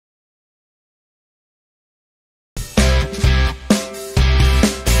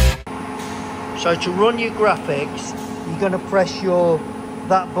So to run your graphics, you're going to press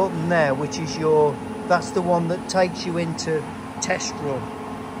that button there, which is that's the one that takes you into test run.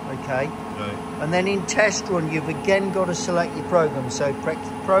 Okay. Right. And then in test run, you've again got to select your program. So press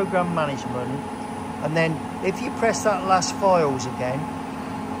program management, and then if you press that last files again,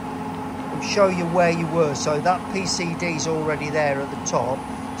 it'll show you where you were. So that PCD is already there at the top.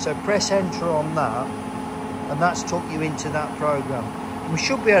 So press enter on that, and that's took you into that program. We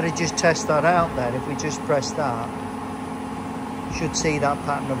should be able to just test that out then. If we just press that, you should see that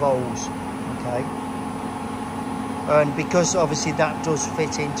pattern of holes. Okay. And because obviously that does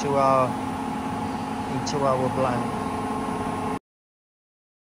fit into our blank.